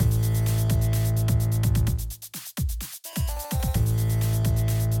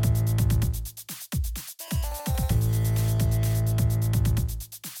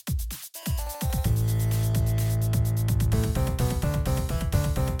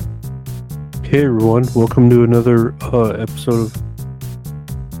Hey everyone, welcome to another episode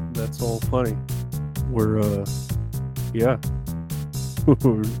of That's All Funny. We're yeah, we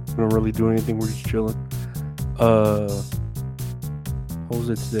don't really do anything. We're just chilling. How was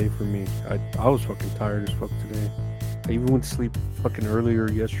it today for me? I was fucking tired as fuck today. I even went to sleep fucking earlier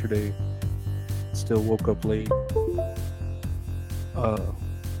yesterday. Still woke up late. Uh,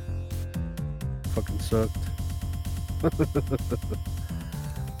 Fucking sucked.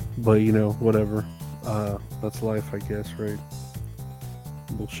 But whatever. That's life, I guess, right?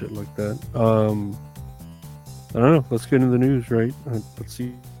 Bullshit like that. I don't know. Let's get into the news, right? Let's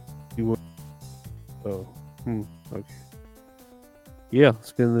see what. Oh, okay. Yeah,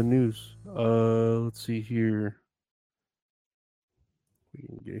 let's get into the news. Let's see here. We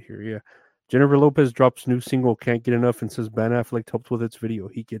can get here. Yeah, Jennifer Lopez drops new single "Can't Get Enough" and says Ben Affleck helped with its video.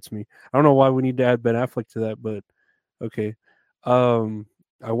 He gets me. I don't know why we need to add Ben Affleck to that, but okay. Um,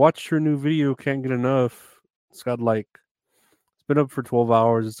 I watched her new video "Can't Get Enough." It's got it's been up for 12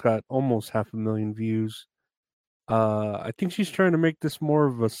 hours. It's got almost 500,000 views. I think she's trying to make this more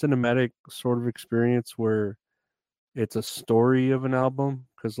of a cinematic sort of experience where it's a story of an album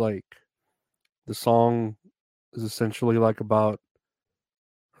because the song is essentially about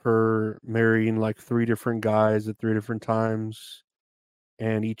her marrying three different guys at three different times,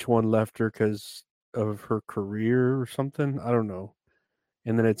 and each one left her because of her career or something. I don't know.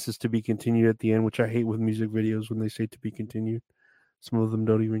 And then it's just to be continued at the end, which I hate with music videos when they say to be continued. Some of them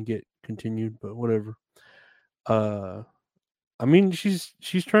don't even get continued, but whatever. Uh, I mean, she's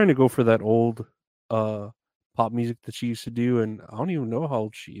trying to go for that old uh pop music that she used to do, and I don't even know how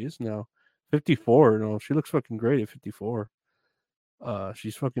old she is now. 54. No, she looks fucking great at 54.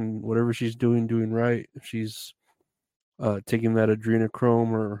 She's fucking whatever she's doing right. If she's taking that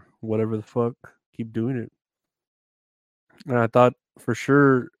adrenochrome or whatever the fuck, keep doing it. And I thought for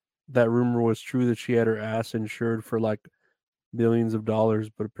sure that rumor was true that she had her ass insured for billions of dollars,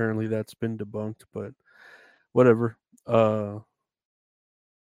 but apparently that's been debunked. But whatever. Uh,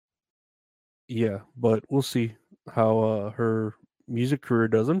 Yeah, but we'll see how her music career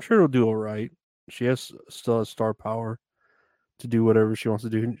does. I'm sure it'll do all right. She still has star power to do whatever she wants to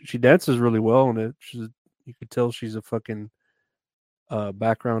do. She dances really well in it. You could tell she's a fucking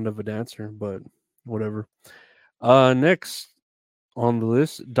background of a dancer, but whatever. Next on the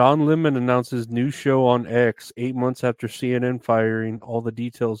list, Don Lemon announces new show on X 8 months after CNN firing all the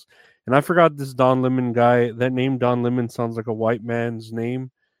details. And I forgot this Don Lemon guy. That name Don Lemon sounds like a white man's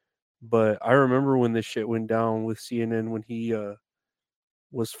name. But I remember when this shit went down with CNN when he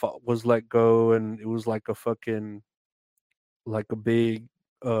was let go, and it was like a fucking a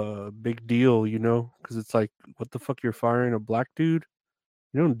big deal, because it's like, what the fuck, you're firing a black dude?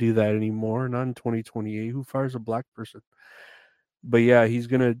 You don't do that anymore, not in 2028. Who fires a black person? But yeah, he's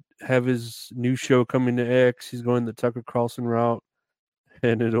gonna have his new show coming to X. He's going the Tucker Carlson route,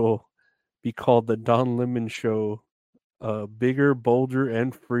 and it'll be called the Don Lemon Show. Bigger, bolder,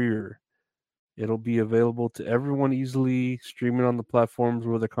 and freer. It'll be available to everyone easily, streaming on the platforms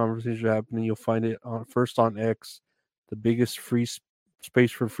where the conversation is happening. You'll find it first on X, the biggest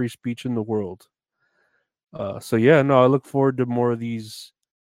space for free speech in the world. So yeah, no, I look forward to more of these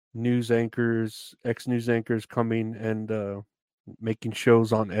X news anchors coming and making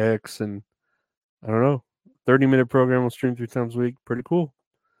shows on X, and I don't know, 30-minute program will stream 3 times a week. Pretty cool.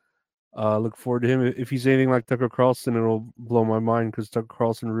 Look forward to him. If he's anything like Tucker Carlson, it'll blow my mind because Tucker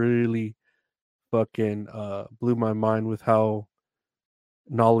Carlson really fucking blew my mind with how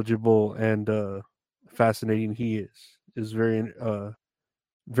knowledgeable and fascinating he is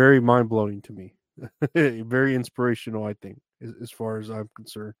very mind-blowing to me. Very inspirational, I think, as far as I'm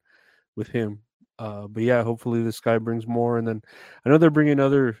concerned with him. But yeah, hopefully this guy brings more, and then I know they're bringing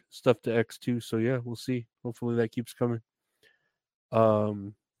other stuff to X too, so yeah, we'll see. Hopefully that keeps coming.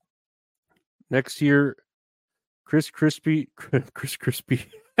 um Next year, Chris Crispy Chris Crispy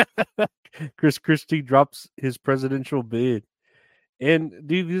Chris Christie drops his presidential bid. And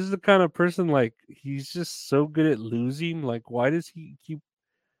dude, this is the kind of person, he's just so good at losing. Why does he keep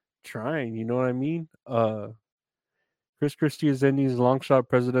trying? You know what I mean? Chris Christie is ending his long shot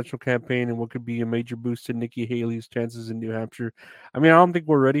presidential campaign and what could be a major boost to Nikki Haley's chances in New Hampshire. I mean, I don't think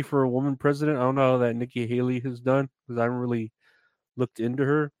we're ready for a woman president. I don't know how that Nikki Haley has done because I haven't really looked into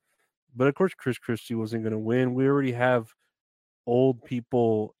her. But of course, Chris Christie wasn't going to win. We already have old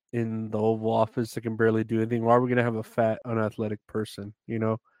people in the Oval Office that can barely do anything. Why are we going to have a fat, unathletic person?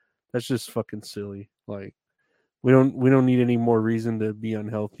 That's just fucking silly. We don't need any more reason to be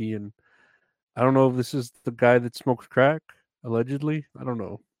unhealthy. And I don't know if this is the guy that smokes crack, allegedly. I don't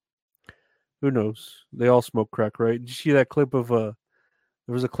know. Who knows? They all smoke crack, right? Did you see that clip of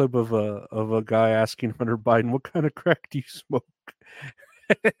there was a clip of a guy asking Hunter Biden, "What kind of crack do you smoke?"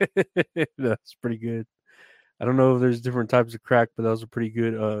 That's pretty good. I don't know if there's different types of crack, but that was a pretty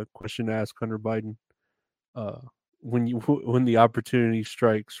good question to ask Hunter Biden. Uh, when the opportunity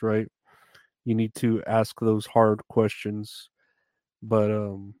strikes, right? You need to ask those hard questions. But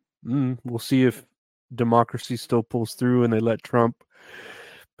we'll see if democracy still pulls through and they let Trump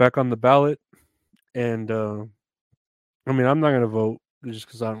back on the ballot. And I mean, I'm not gonna vote just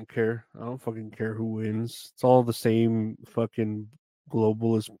because I don't care. I don't fucking care who wins. It's all the same fucking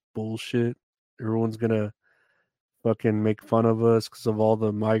globalist bullshit. Everyone's gonna fucking make fun of us because of all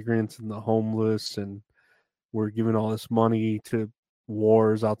the migrants and the homeless, and we're giving all this money to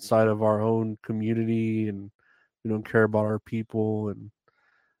wars outside of our own community, and we don't care about our people. And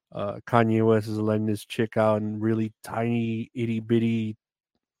Kanye West is letting this chick out in really tiny, itty bitty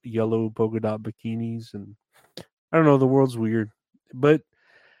yellow polka dot bikinis, and I don't know. The world's weird, but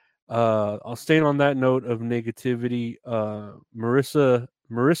I'll stay on that note of negativity. Mariska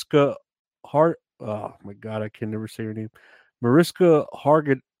Hart. Oh my god, I can never say her name. Mariska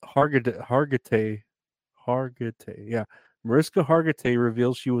Hargitay. Yeah, Mariska Hargitay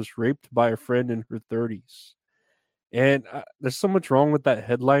reveals she was raped by a friend in her 30s, and there's so much wrong with that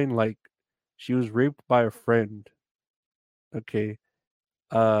headline. Like, she was raped by a friend. Okay,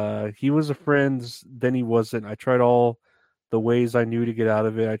 he was a friend, then he wasn't. I tried all the ways I knew to get out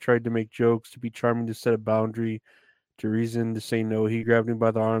of it. I tried to make jokes, to be charming, to set a boundary, to reason, to say no. He grabbed me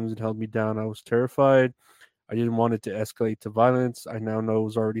by the arms and held me down. I was terrified. I didn't want it to escalate to violence. I now know it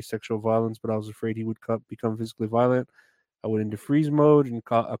was already sexual violence, but I was afraid he would become physically violent. I went into freeze mode and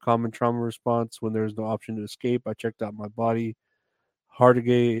a common trauma response when there was no option to escape. I checked out my body.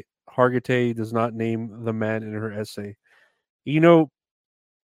 Hargitay does not name the man in her essay. You know,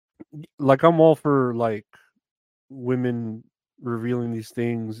 like, I'm all for like women revealing these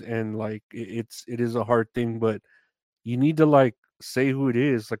things, and like it is a hard thing, but you need to like say who it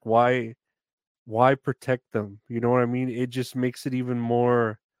is. Like, why protect them? You know what I mean? It just makes it even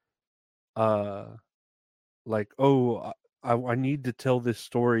more uh like, oh, I need to tell this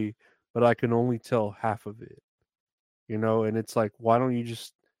story, but I can only tell half of it, you know. And it's like, why don't you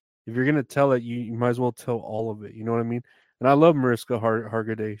just, if you're gonna tell it, you might as well tell all of it, you know what I mean? And I love Mariska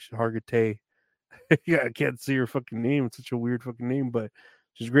Hargitay. Yeah, I can't see her fucking name. It's such a weird fucking name, but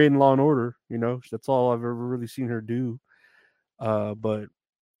she's great in Law and Order. You know, that's all I've ever really seen her do. But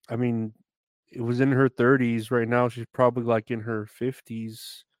I mean, it was in her 30s. Right now, she's probably like in her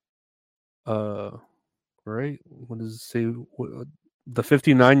 50s. Uh, right? What does it say? The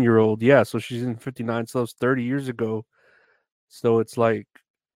 59-year-old. Yeah, so she's in 59. So that was 30 years ago. So it's like,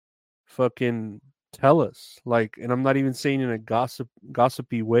 fucking tell us. Like, and I'm not even saying in a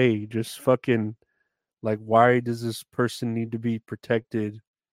gossipy way. Just fucking, like, why does this person need to be protected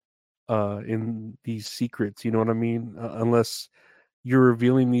in these secrets? You know what I mean? Unless you're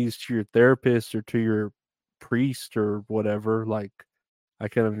revealing these to your therapist or to your priest or whatever, like, I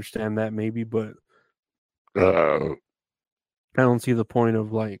can understand that maybe, but I don't see the point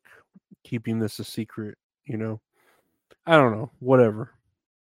of like keeping this a secret, you know? I don't know, whatever.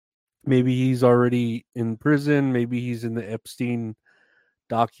 Maybe he's already in prison, maybe he's in the Epstein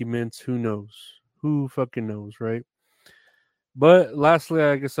documents, who knows? Who fucking knows, right? But lastly,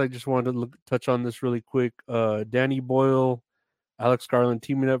 I guess I just wanted to touch on this really quick. Danny Boyle, Alex Garland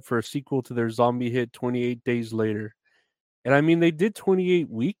teaming up for a sequel to their zombie hit 28 Days Later. And I mean, they did 28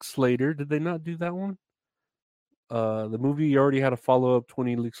 Weeks Later. Did they not do that one? The movie already had a follow up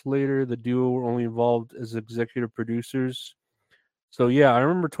 20 weeks later. The duo were only involved as executive producers. So yeah, I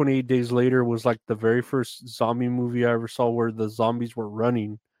remember 28 Days Later was like the very first zombie movie I ever saw where the zombies were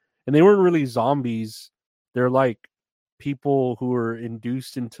running. And they weren't really zombies. They're like people who were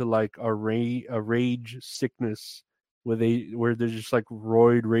induced into like a rage sickness where they're just like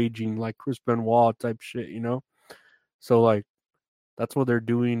roid raging, like Chris Benoit type shit, you know? So like that's what they're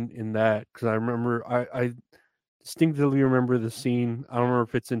doing in that, because I remember I distinctly remember the scene. I don't remember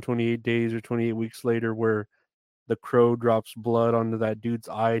if it's in 28 Days or 28 Weeks Later where the crow drops blood onto that dude's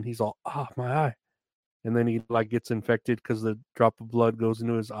eye and he's all, ah, my eye. And then he like gets infected because the drop of blood goes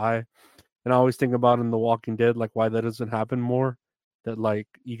into his eye. And I always think about in The Walking Dead, like, why that doesn't happen more. That like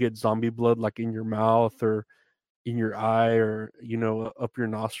you get zombie blood like in your mouth or in your eye, or you know, up your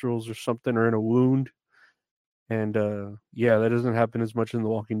nostrils or something, or in a wound. And yeah, that doesn't happen as much in The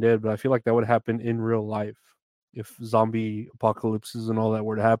Walking Dead, but I feel like that would happen in real life if zombie apocalypses and all that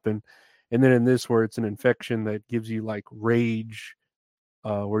were to happen. And then in this, where it's an infection that gives you like rage,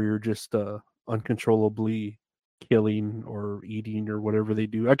 where you're just uncontrollably killing or eating or whatever they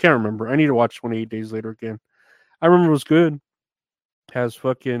do. I can't remember. I need to watch 28 Days Later again. I remember it was good. has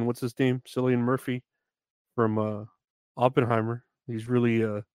fucking what's his name, Cillian Murphy from Oppenheimer. He's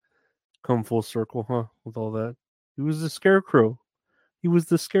really come full circle, huh? With all that, he was the Scarecrow. He was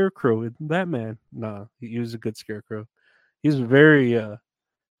the Scarecrow in Batman. Nah, he was a good Scarecrow. He's very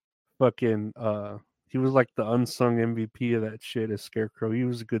fucking he was like the unsung MVP of that shit as Scarecrow. He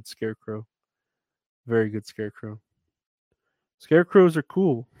was a good Scarecrow. Very good Scarecrow. Scarecrows are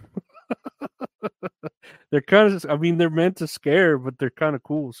cool. They're kind of, I mean, they're meant to scare, but they're kind of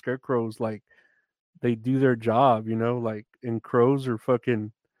cool. Scarecrows, like, they do their job, you know, like, and crows are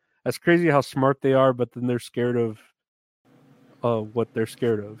fucking, that's crazy how smart they are, but then they're scared of what they're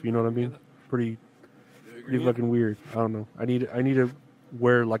scared of. You know what I mean? Pretty fucking weird. I don't know. I need to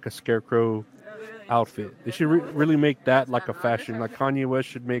wear like a Scarecrow outfit. They should really make that like a fashion. Like Kanye West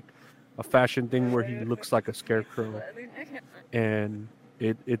should make a fashion thing where he looks like a Scarecrow, and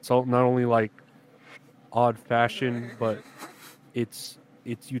it's all not only like odd fashion, but it's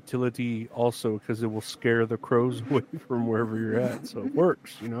utility also because it will scare the crows away from wherever you're at. So it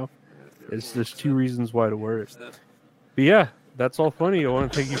works, you know. There's two reasons why to wear it. But yeah, that's all funny. I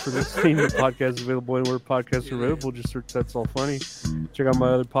want to thank you for listening. The podcast is available anywhere podcasts are available. Just search That's All Funny. Check out my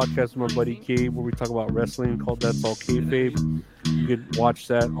other podcast with my buddy Gabe, where we talk about wrestling, called That's All Kayfabe. You could watch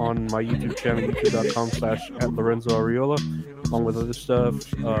that on my YouTube channel, youtube.com/@LorenzoAriola, along with other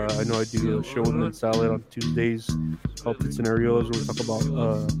stuff. I know I do a show with Mint Salad on Tuesdays called Pits and Areolas, where we talk about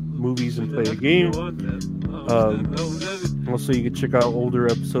movies and play a game. Also, you can check out older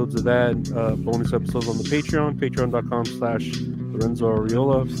episodes of that, bonus episodes on the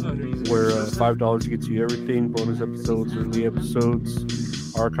patreon.com/LorenzoAriola, where $5 gets you everything: bonus episodes, early episodes,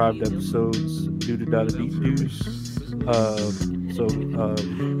 archived episodes, doo-da-da-da deep-doos. So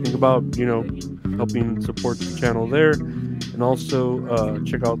think about, you know, helping support the channel there. And also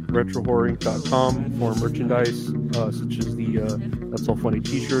check out retrohorrorinc.com for merchandise, such as the That's All Funny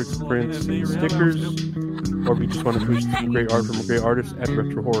t-shirts, prints, and stickers. Or if you just want to push some great art from a great artist, at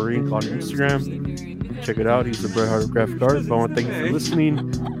Retro Horror Inc. on Instagram. Check it out. He's the Bret Hart of graphic art. But I want to thank you for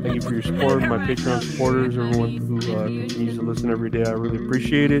listening. Thank you for your support, my Patreon supporters, everyone who continues to listen every day. I really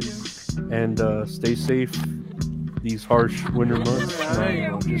appreciate it. And stay safe these harsh winter months.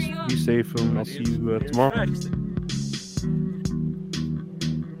 Just be safe, and I'll see you tomorrow.